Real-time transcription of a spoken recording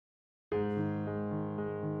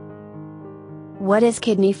What is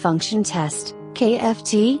kidney function test,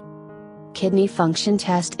 KFT? Kidney function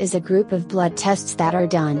test is a group of blood tests that are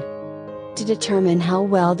done to determine how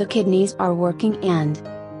well the kidneys are working and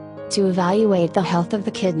to evaluate the health of the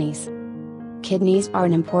kidneys. Kidneys are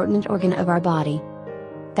an important organ of our body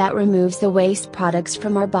that removes the waste products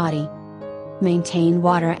from our body, maintain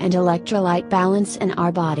water and electrolyte balance in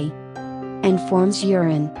our body, and forms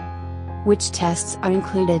urine. Which tests are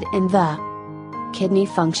included in the kidney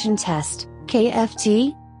function test,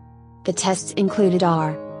 KFT? The tests included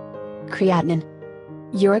are creatinine,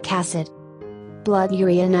 uric acid, blood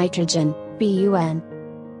urea nitrogen, BUN,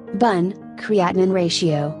 creatinine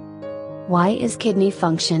ratio. Why is kidney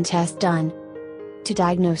function test done? To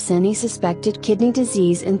diagnose any suspected kidney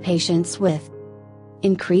disease in patients with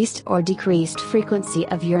increased or decreased frequency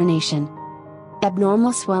of urination,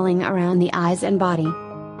 abnormal swelling around the eyes and body,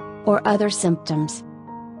 or other symptoms.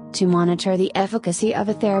 To monitor the efficacy of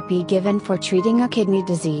a therapy given for treating a kidney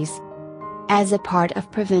disease. As a part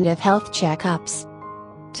of preventive health checkups.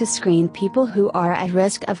 To screen people who are at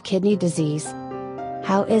risk of kidney disease.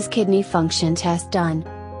 How is kidney function test done?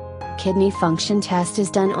 Kidney function test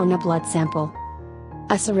is done on a blood sample.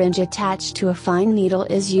 A syringe attached to a fine needle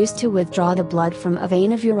is used to withdraw the blood from a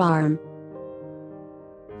vein of your arm.